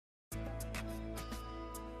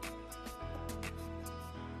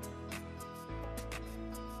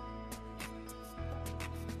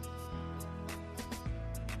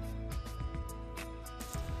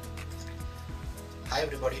Hi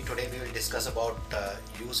everybody, today we will discuss about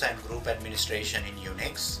user and group administration in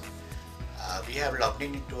Unix. We have logged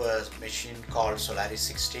in into a machine called Solaris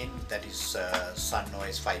 16, that is Sun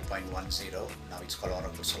OS 5.10. Now it's called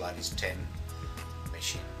Oracle Solaris 10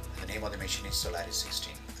 machine. The name of the machine is Solaris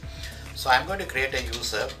 16. So I'm going to create a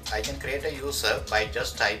user. I can create a user by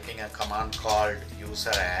just typing a command called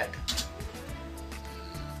user add.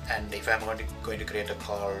 And if I'm going to create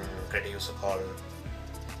a user called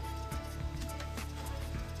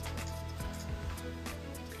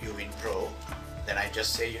UWINPro, then I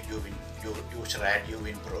just say user add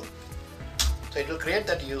UWINPro. So it will create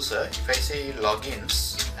that user. If I say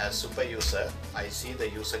logins as super user, I see the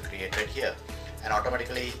user created here, and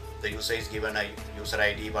automatically the user is given a user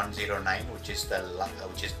ID 109, which is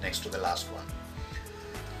next to the last one.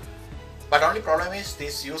 But only problem is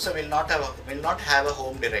this user will not have a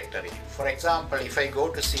home directory. For example, if I go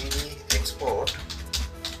to CD export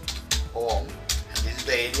home, and this is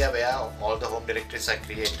the area where all the home directories are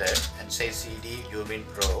created, and say CD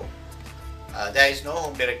UWINPro, there is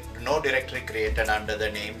no directory created under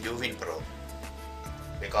the name UWINPro,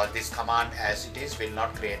 because this command as it is will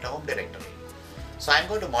not create a home directory. So I'm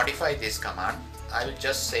going to modify this command. I will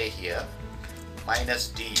just say here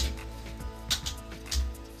 -d.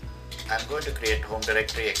 I'm going to create home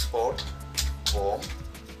directory export home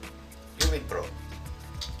UWINPro.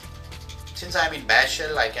 Since I'm in bash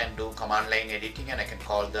shell, I can do command line editing and I can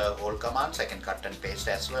call the whole commands. I can cut and paste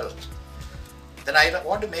as well. Then I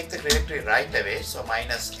want to make the directory right away, so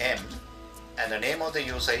 -m, and the name of the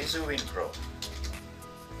user is UWINPro.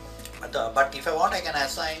 But if I want, I can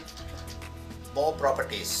assign more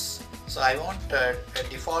properties. So I want a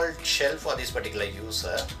default shell for this particular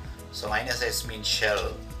user. So -s means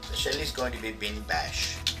shell. The shell is going to be bin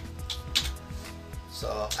bash. So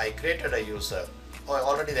I created a user.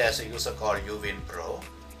 Already there's a user called UWINPro.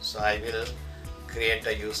 So I will create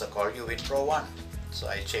a user called UWINPro1. So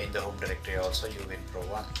I change the home directory also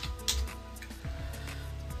UWINPro1.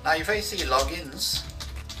 Now if I see logins,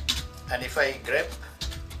 and if I grep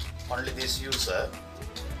only this user,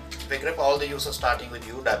 if I grep all the users starting with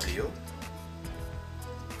UW,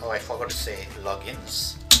 I forgot to say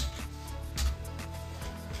logins.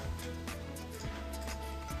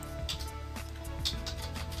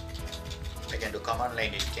 I can do command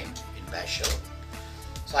line editing in bash shell.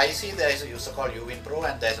 So I see there is a user called UWINPro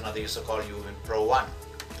and there is another user called UWINPro1.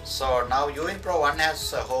 So now UWINPro1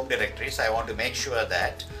 has a home directory, so I want to make sure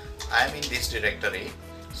that I am in this directory.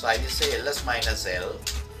 So I will say ls-l,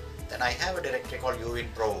 then I have a directory called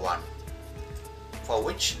UWINPro1, for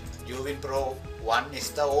which UWINPro1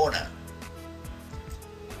 is the owner.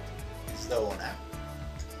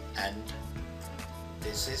 And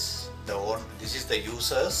this is the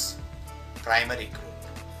user's primary group.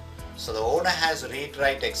 So the owner has read,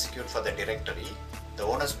 write, execute for the directory. The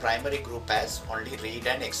owner's primary group has only read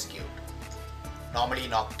and execute. Normally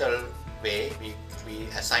in octal way, we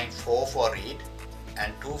assign 4 for read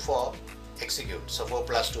and 2 for execute. So 4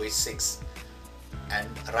 plus 2 is 6, and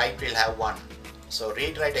write will have 1. So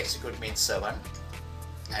read, write, execute means 7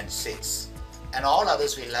 and 6, and all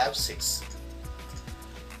others will have 6.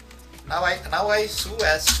 Now I sue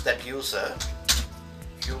as that user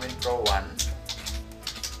UWINPro1.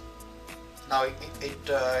 Now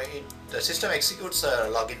the system executes a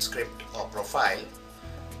login script or profile,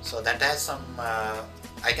 so that has some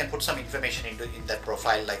I can put some information in that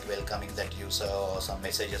profile, like welcoming that user or some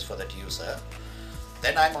messages for that user.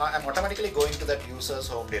 Then I'm automatically going to that user's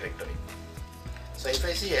home directory. So if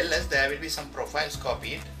I see ls, there will be some profiles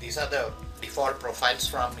copied. These are the default profiles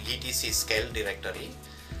from etc scale directory.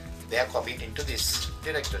 They are copied into this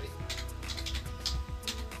directory.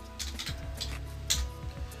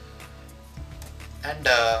 And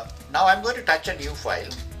now I'm going to touch a new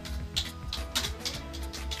file.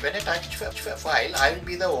 When I touch a file, I will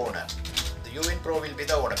be the owner. The UWINPro will be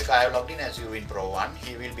the owner, because I have logged in as UWINPro1.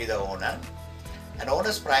 He will be the owner. And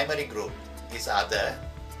owner's primary group is other.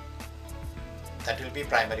 That will be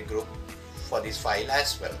primary group for this file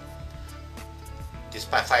as well. This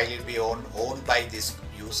file will be owned by this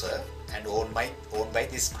user and owned by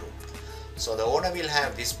this group. So the owner will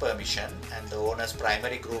have this permission, and the owner's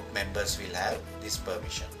primary group members will have this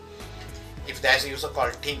permission. If there is a user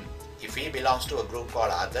called Tim, if he belongs to a group called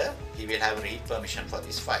other, he will have read permission for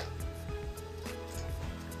this file.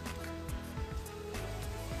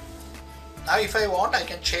 Now if I want, I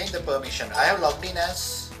can change the permission. I have logged in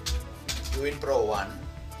as UWINPro1.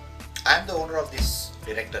 I am the owner of this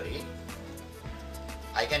directory.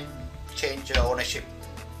 I can change ownership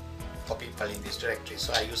for people in this directory.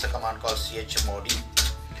 So I use a command called chmod.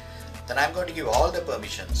 Then I'm going to give all the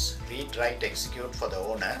permissions, read, write, execute for the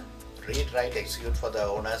owner, read, write, execute for the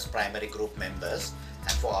owner's primary group members,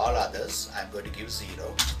 and for all others I'm going to give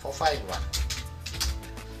 0 for file 1.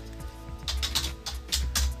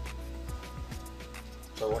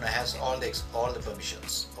 So owner has all the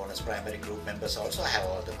permissions. Owner's primary group members also have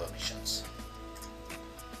all the permissions.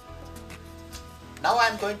 Now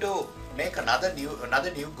I'm going to make another group,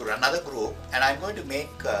 and I'm going to make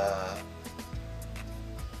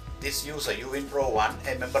this user UWINPro 1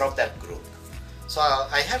 a member of that group. So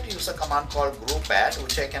I have to use a command called group add,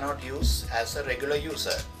 which I cannot use as a regular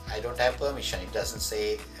user. I don't have permission. It doesn't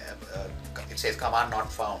say, it says command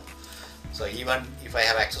not found. So even if I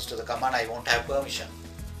have access to the command, I won't have permission.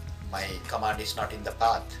 My command is not in the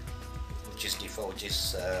path, which is default, which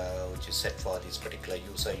is set for this particular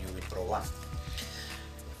user UWINPro 1.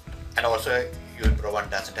 And also UWINPro 1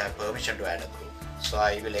 doesn't have permission to add a group. So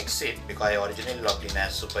I will exit because I originally logged in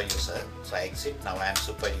as super user. So I exit, now I am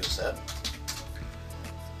super user.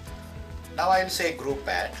 Now I will say group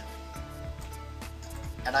add,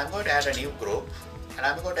 and I'm going to add a new group, and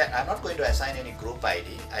I'm not going to assign any group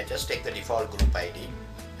ID. I just take the default group ID,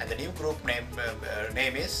 and the new group name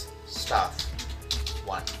is staff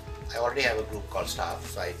 1. I already have a group called staff,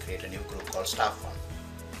 so I create a new group called staff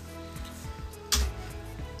 1.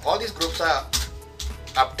 All these groups are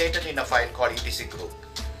updated in a file called etc group.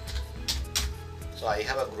 So I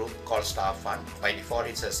have a group called staff 1. By default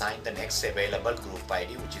it's assigned the next available group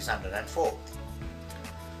ID, which is 104.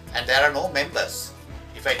 And there are no members.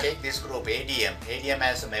 If I take this group ADM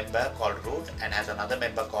has a member called root and has another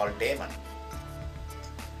member called daemon.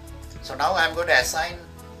 So now I'm going to assign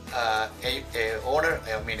a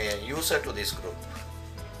user to this group.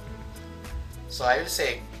 So I will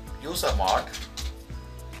say user mod.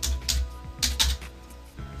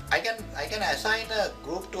 I can assign a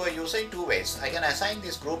group to a user in two ways. I can assign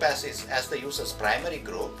this group as the user's primary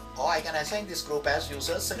group, or I can assign this group as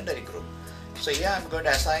user's secondary group. So here I'm going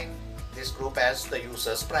to assign this group as the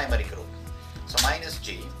user's primary group. So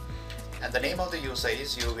 -G, and the name of the user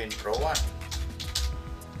is UWINPro 1.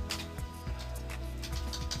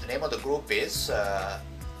 The name of the group is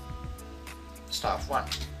staff 1,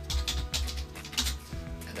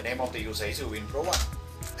 and the name of the user is UWINPro 1.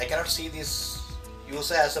 I cannot see this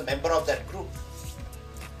user as a member of that group.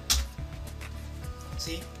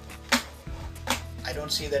 See, I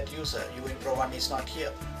don't see that user. UWINPro 1 is not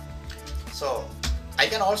here. So I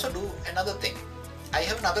can also do another thing. I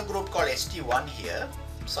have another group called ST1 here.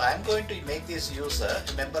 So I'm going to make this user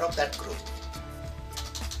a member of that group,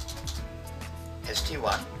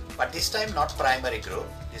 ST1, but this time not primary group,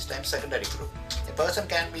 this time secondary group. A person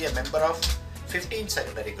can be a member of 15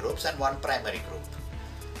 secondary groups and 1 primary group.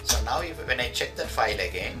 So now when I check that file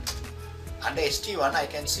again, under ST1 I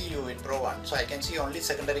can see UWINPro 1. So I can see only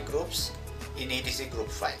secondary groups in etc group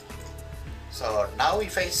file. So now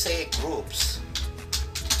if I say groups,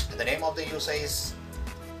 and the name of the user is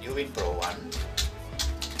UWINPro 1,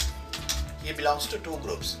 he belongs to 2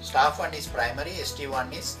 groups. Staff 1 is primary,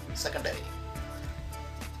 ST1 is secondary.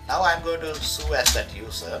 Now I am going to sue as that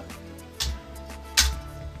user,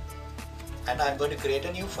 and I am going to create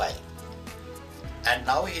a new file. And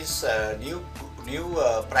now his new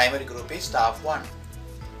primary group is staff 1.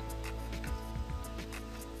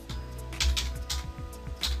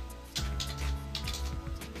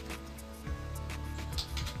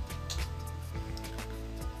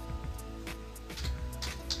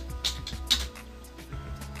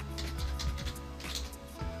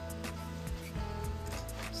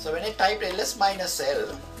 So when I typed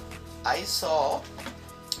ls-l, I saw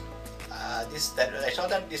I saw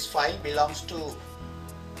that this file belongs to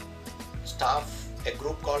a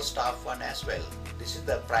group called staff 1 as well. This is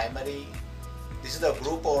the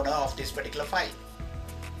group owner of this particular file.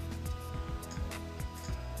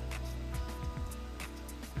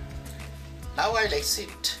 Now I'll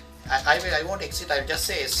exit. I won't exit, I'll just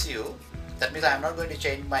say su. That means I'm not going to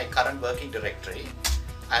change my current working directory.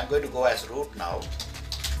 I'm going to go as root now.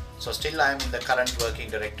 So still I'm in the current working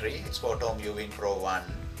directory, export home UWINPro 1.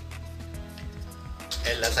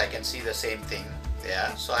 ls, I can see the same thing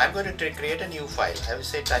there. So I'm going to create a new file. I will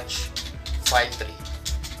say touch file 3.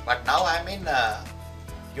 But now I'm in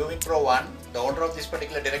UWINPro 1. The owner of this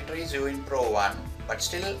particular directory is UWINPro 1. But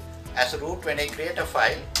still as root, when I create a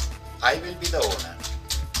file, I will be the owner.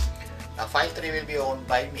 Now file 3 will be owned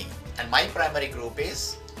by me. And my primary group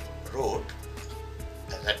is root.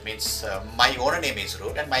 That means my owner name is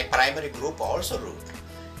root and my primary group also root.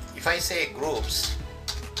 If I say groups,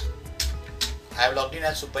 I have logged in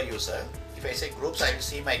as super user. If I say groups, I will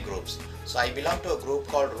see my groups. So I belong to a group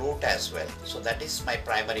called root as well. So that is my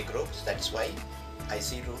primary group. That is why I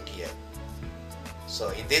see root here. So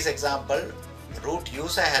in this example, root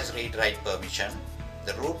user has read-write permission.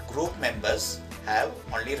 The root group members have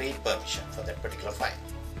only read permission for that particular file.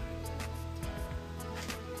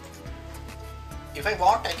 If I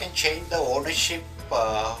want, I can change the ownership,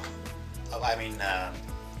 the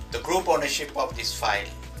group ownership of this file.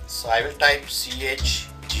 So I will type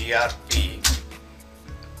chgrp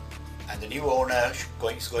and the new owner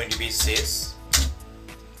is going to be sys.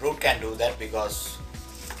 Root can do that because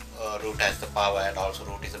root has the power, and also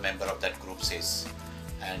root is a member of that group sys.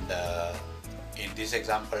 And in this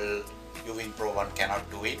example, UWINPro 1 cannot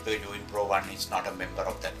do it because UWINPro 1 is not a member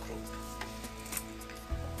of that group.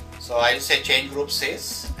 So I will say change group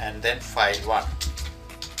sys and then file 1.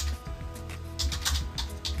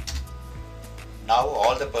 Now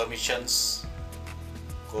all the permissions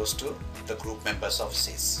goes to the group members of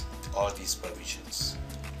sys, all these permissions.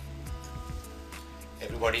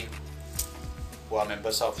 Everybody who are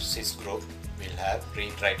members of sys group will have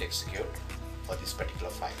read, write, execute for this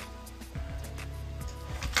particular file.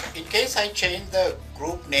 In case I change the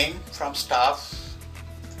group name from staff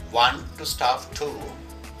 1 to staff 2,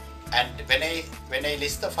 and when I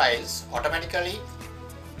list the files, automatically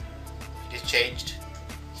it is changed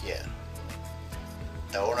here.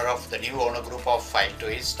 The new owner group of file 2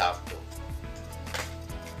 is staff 2.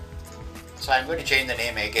 So I'm going to change the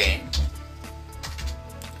name again.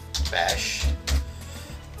 Bash.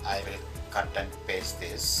 I will cut and paste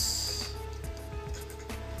this.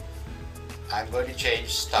 I'm going to change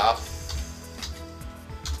staff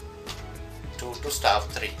 2 to staff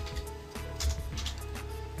 3.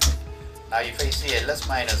 Now if I see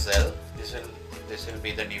ls-l, this will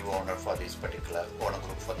be the new owner for this particular owner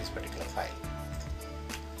group for this particular file.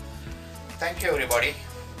 Thank you everybody.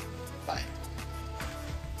 Bye.